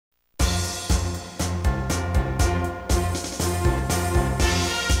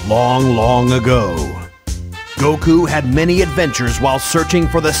Long, long ago, Goku had many adventures while searching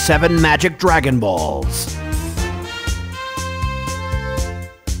for the 7 magic Dragon Balls.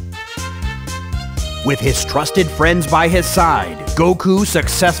 With his trusted friends by his side, Goku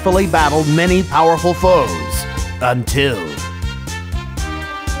successfully battled many powerful foes, until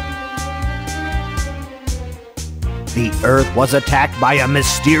the Earth was attacked by a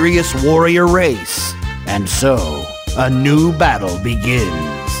mysterious warrior race, and so a new battle begins.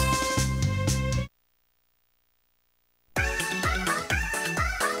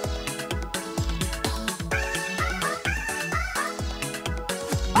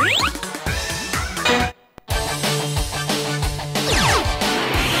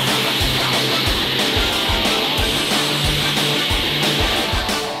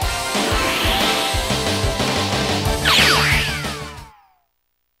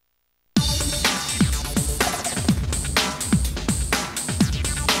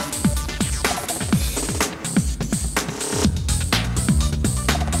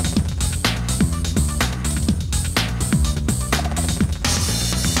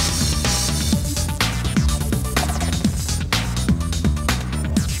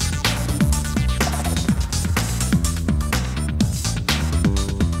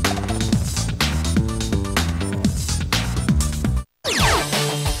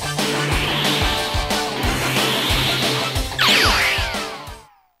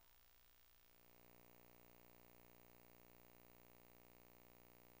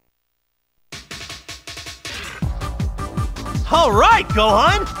 All right,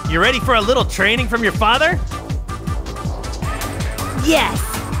 Gohan! You ready for a little training from your father? Yes!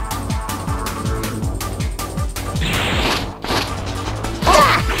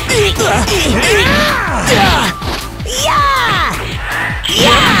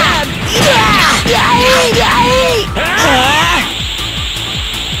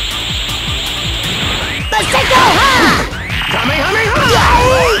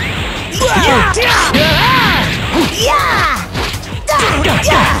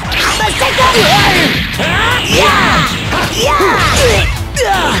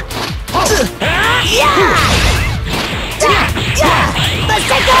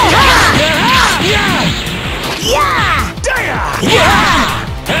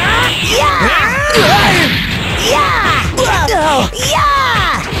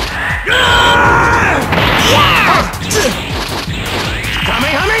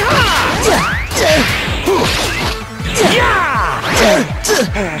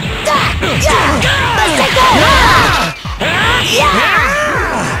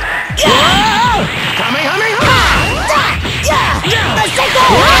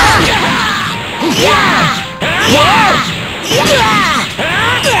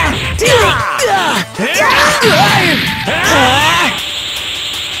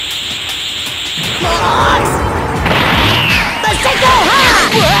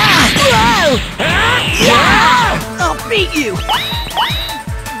 I'll beat you!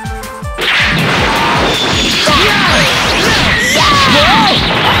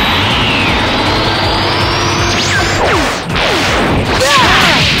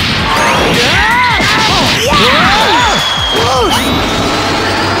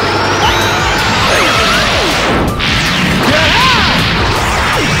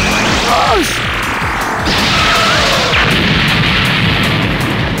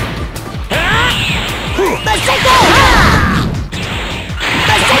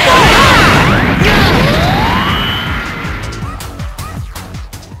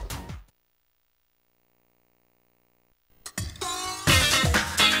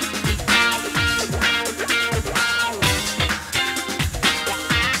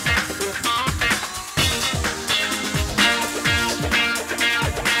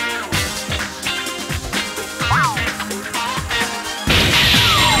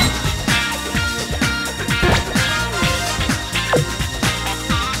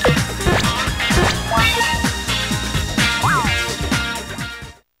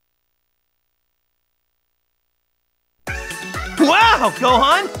 Wow,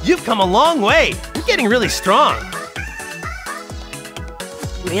 Gohan! You've come a long way! You're getting really strong!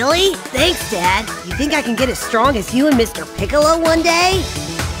 Really? Thanks, Dad. You think I can get as strong as you and Mr. Piccolo one day?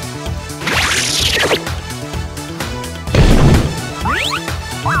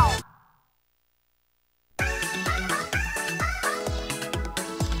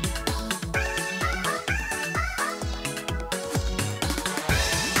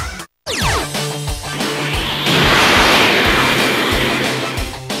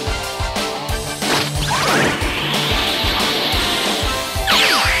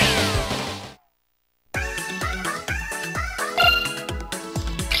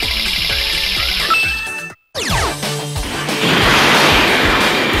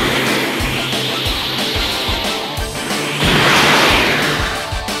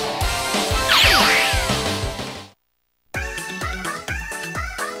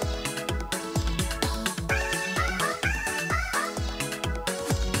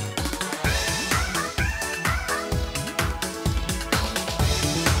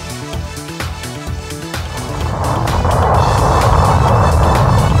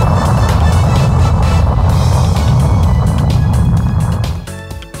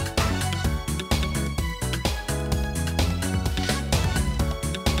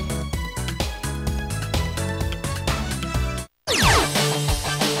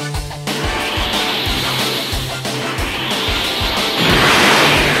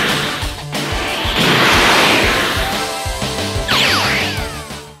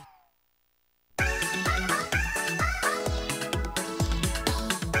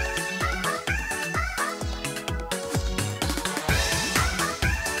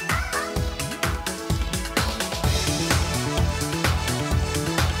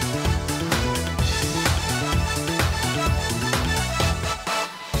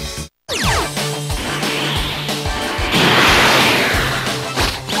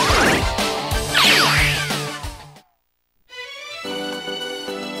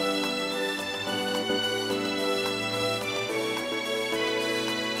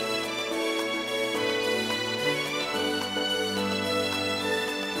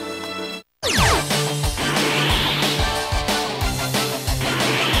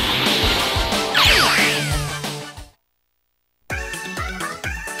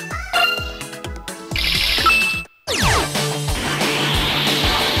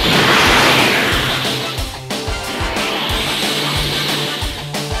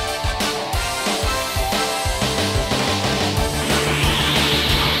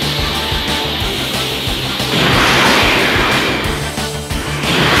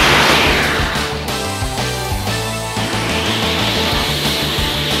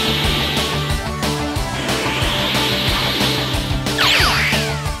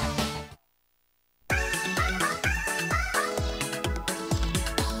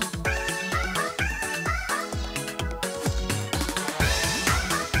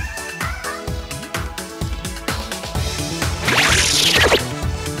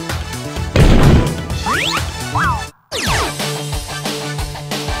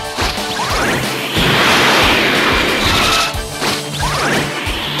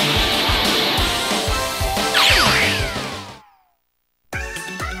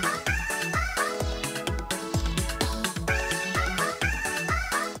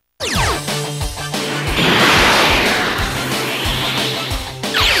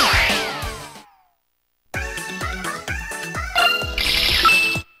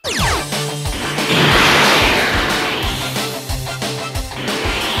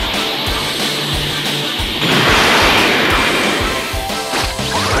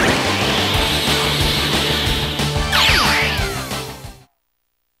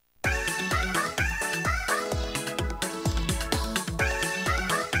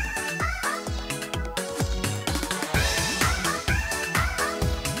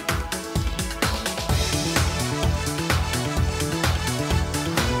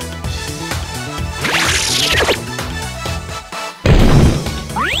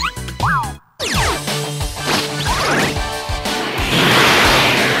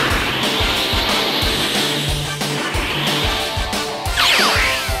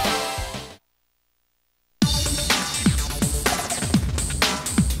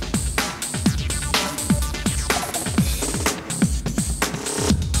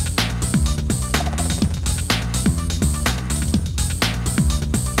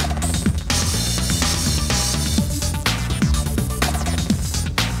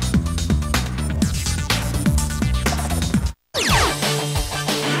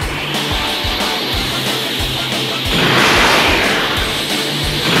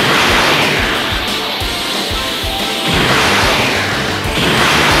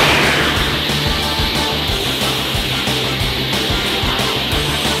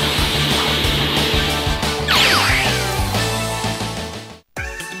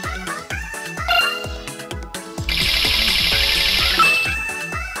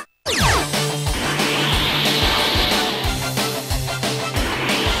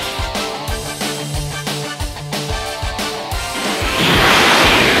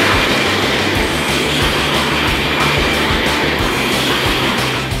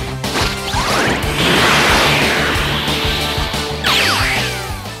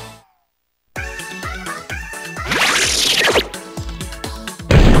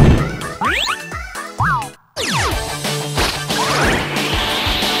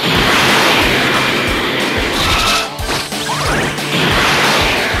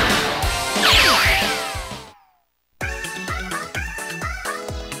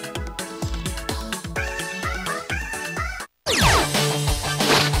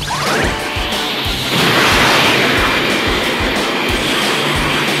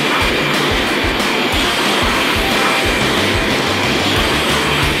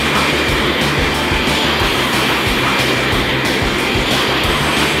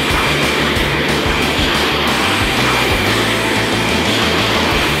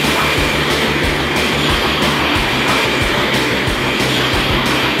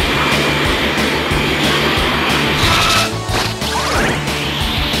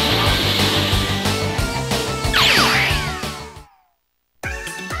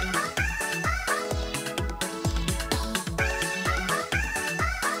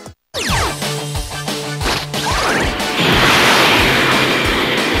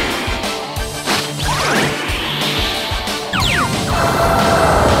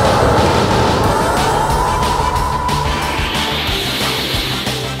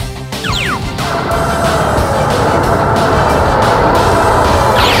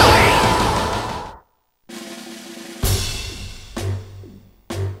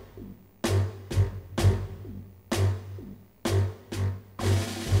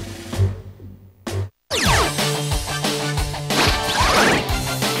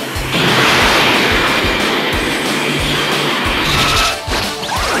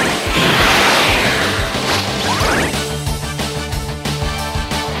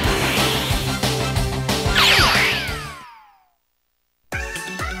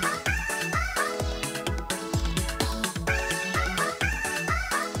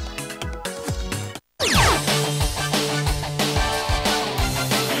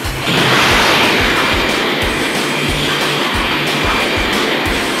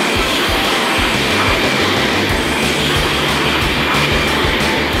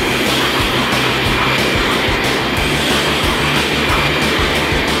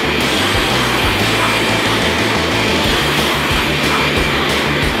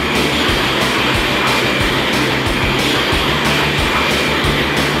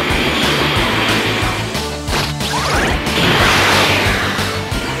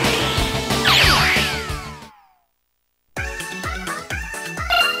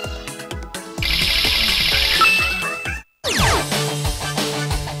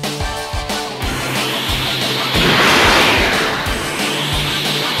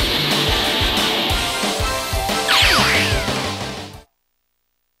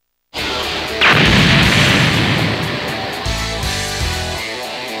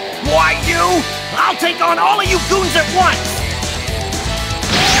 Why you? I'll take on all of you goons at once!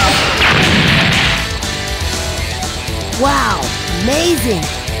 Wow, amazing!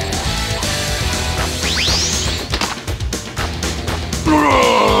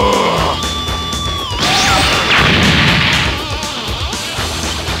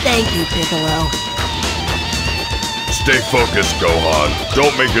 Thank you, Piccolo. Stay focused, Gohan.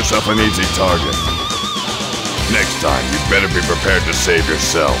 Don't make yourself an easy target. Next time, you better be prepared to save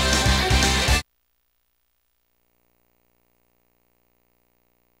yourself.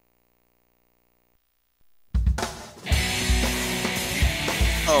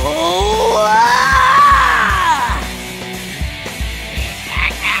 Oh! Ah!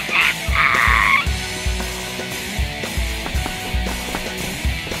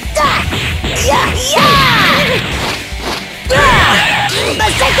 Yeah!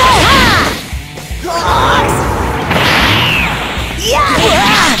 Maseko! Gox! Yeah!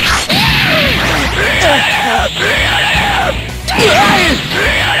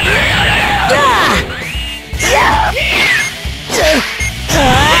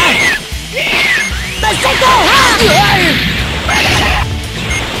 Maseko!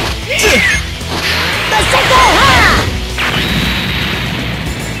 Maseko!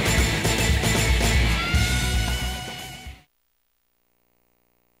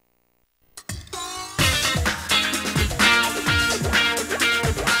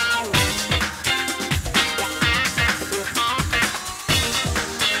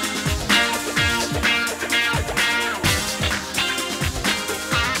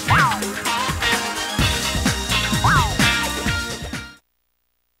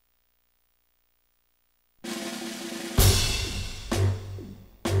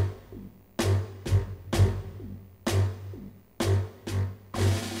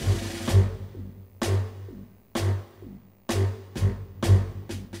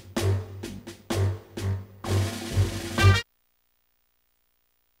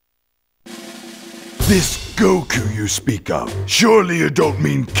 This Goku you speak of, surely you don't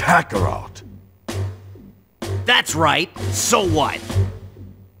mean Kakarot. That's right. So what?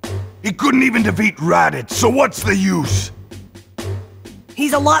 He couldn't even defeat Raditz, so what's the use?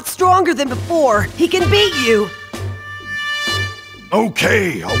 He's a lot stronger than before. He can beat you.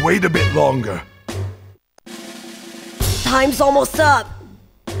 Okay, I'll wait a bit longer. Time's almost up.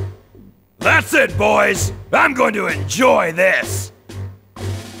 That's it, boys! I'm going to enjoy this!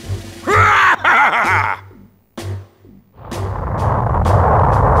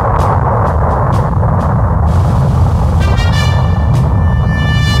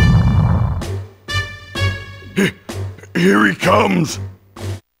 Here he comes!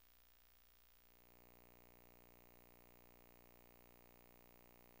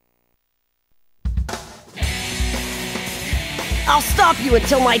 I'll stop you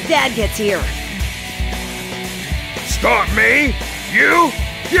until my dad gets here. Stop me? You?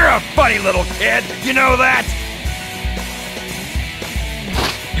 You're a funny little kid, you know that?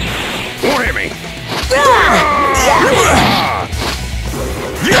 Don't hit me!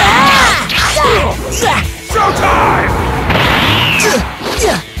 Showtime!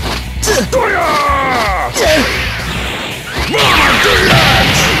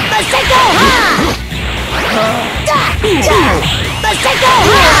 Maseko! Maseko!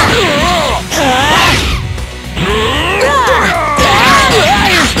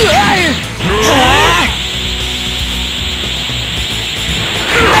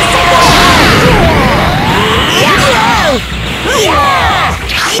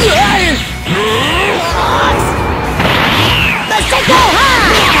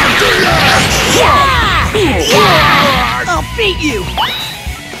 I'll beat you!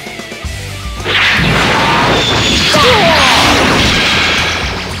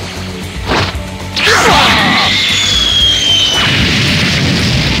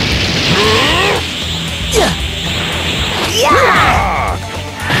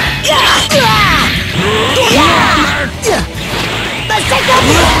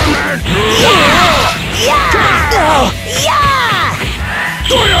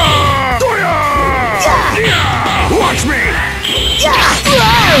 Watch me!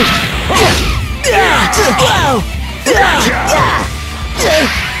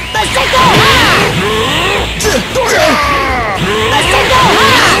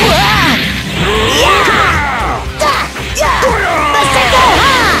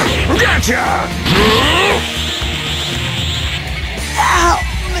 Gotcha! Ow,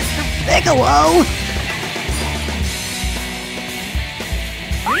 Mr. Piccolo!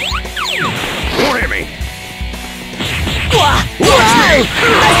 Don't hit me!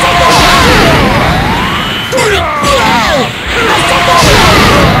 Maseko!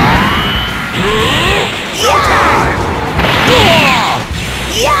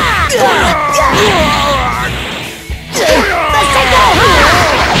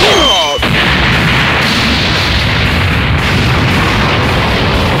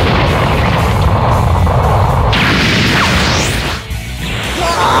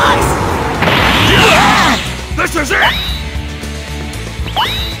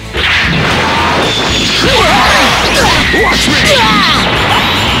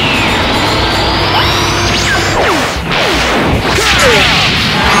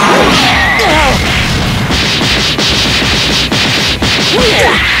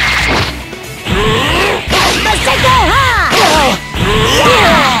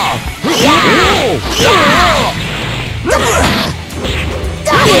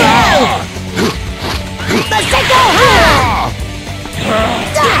 Mr. Gohan!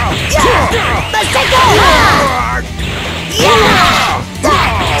 Mr. Gohan!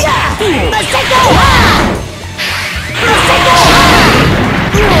 Mr. Gohan! Mr. Gohan!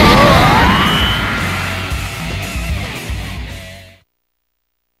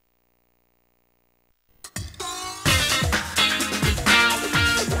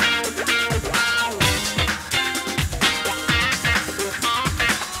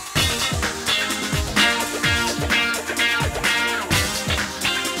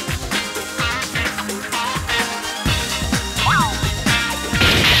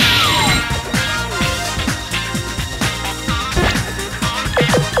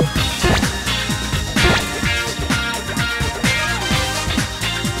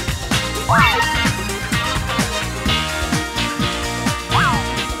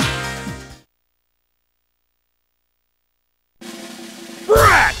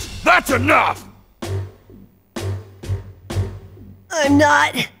 That's enough! I'm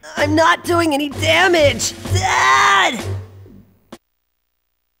not doing any damage! Dad!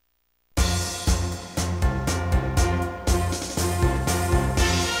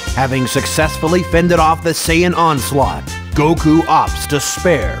 Having successfully fended off the Saiyan onslaught, Goku opts to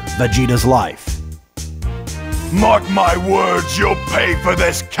spare Vegeta's life. Mark my words, you'll pay for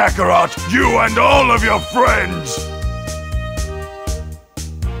this, Kakarot, you and all of your friends!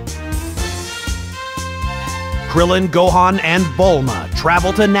 Krillin, Gohan, and Bulma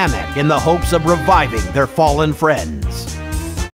travel to Namek in the hopes of reviving their fallen friends.